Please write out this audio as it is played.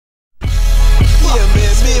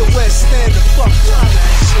Midwest, stand the fuck up.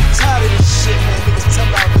 I'm tired of this shit, man. Niggas tell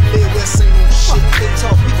about the Midwest ain't no shit. They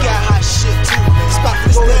talk, we got hot shit too, man. It's about to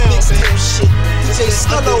go down, mixtape shit. DJ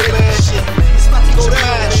Scullo, man. It's about to go down,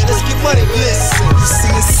 man. Let's get money, listen. You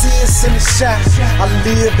see the sins in the shot. I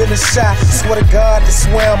live in the shot. Swear to God, that's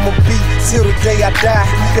where I'ma be till the day I die.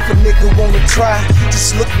 If a nigga wanna try,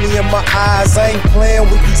 just look me in my eyes. I ain't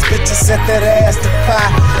playing with these bitches, set that ass to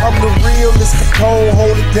pie. I'm the realest, the cold,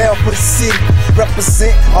 hold it down for the city.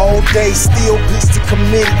 Represent all day, still peace to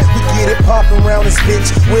committee. We get it poppin' around this bitch.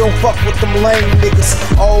 We don't fuck with them lame niggas.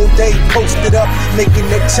 All day posted up, making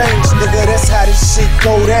that change, nigga. That's how this shit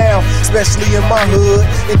go down, especially in my hood.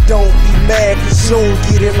 And don't be mad, cause you don't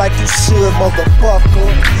get it like you should, motherfucker.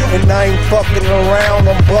 And I ain't fucking around,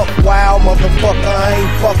 I'm buck wild, motherfucker. I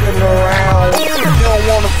ain't fucking around. You don't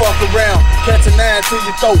wanna fuck around, catch a 9 to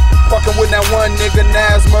your throat. Fucking with that one nigga,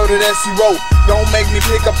 Nas murder that she wrote. Don't make me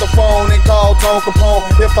pick up the phone and call Tone Capone.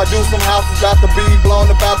 If I do, some houses got to be blown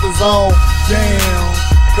about the zone. Damn.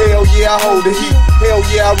 Hell yeah, I hold the heat. Hell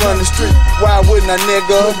yeah, I run the street. Why wouldn't I,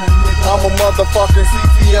 nigga? I'm a motherfucking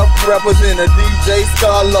CTF representative, DJ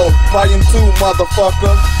Scullo, Volume 2,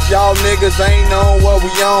 motherfucker. Y'all niggas ain't on what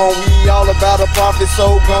we on. We all about a profit,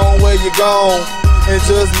 so gone where you gone. And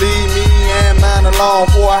just leave me and mine alone,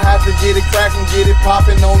 before I have to get it crackin', get it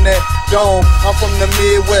poppin' on that dome. I'm from the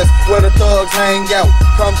Midwest, where the thugs hang out.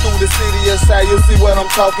 Come through the city of South, you'll see what I'm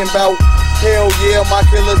talking about. Hell yeah, my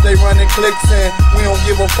killers, they running clicks and we don't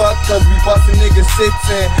give a fuck, cause we bustin' niggas six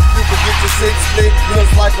and you can get your six split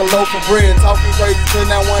just like a loaf of bread. Talking crazy till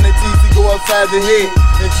that one and TC go upside your head.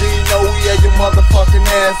 And G know we had your motherfucking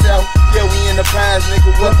ass out. Yeah, we in the pines, nigga,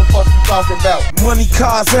 what the fuck you talking about? Money,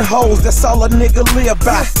 cars, and hoes, that's all a nigga live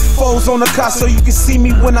by. Foes on the car so you can see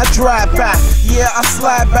me when I drive by. Yeah, I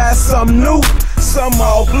slide by something new. Some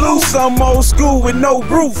all blue, some old school with no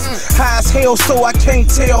roof. High as hell, so I can't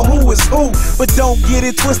tell who is who. But don't get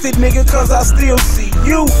it twisted, nigga, cause I still see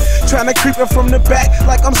you tryna creep it from the back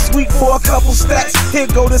like I'm sweet for a couple stacks. Here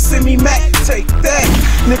go the semi-mac, take that.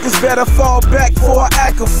 Niggas better fall back for I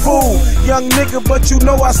act a fool. Young nigga, but you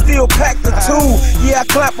know I still pack the tool. Yeah, I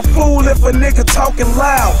clap a fool if a nigga talking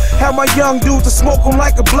loud. Have my young dudes to smoke 'em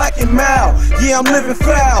like a black and mild. Yeah, I'm living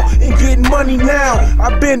foul and getting money now.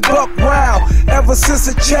 I've been buck wild ever since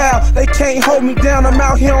a child. They can't hold me down, I'm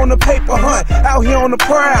out here on the paper hunt, out here on the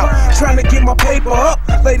prowl, trying to get my paper up.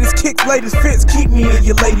 Latest kicks, latest fits, keep me in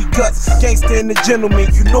your lady guts. Gangsta and the gentleman,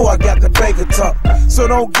 you know I got the banker tuck. So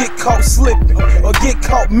don't get caught slipping or get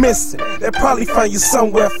caught missing. They'll probably find you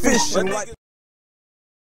somewhere fishing.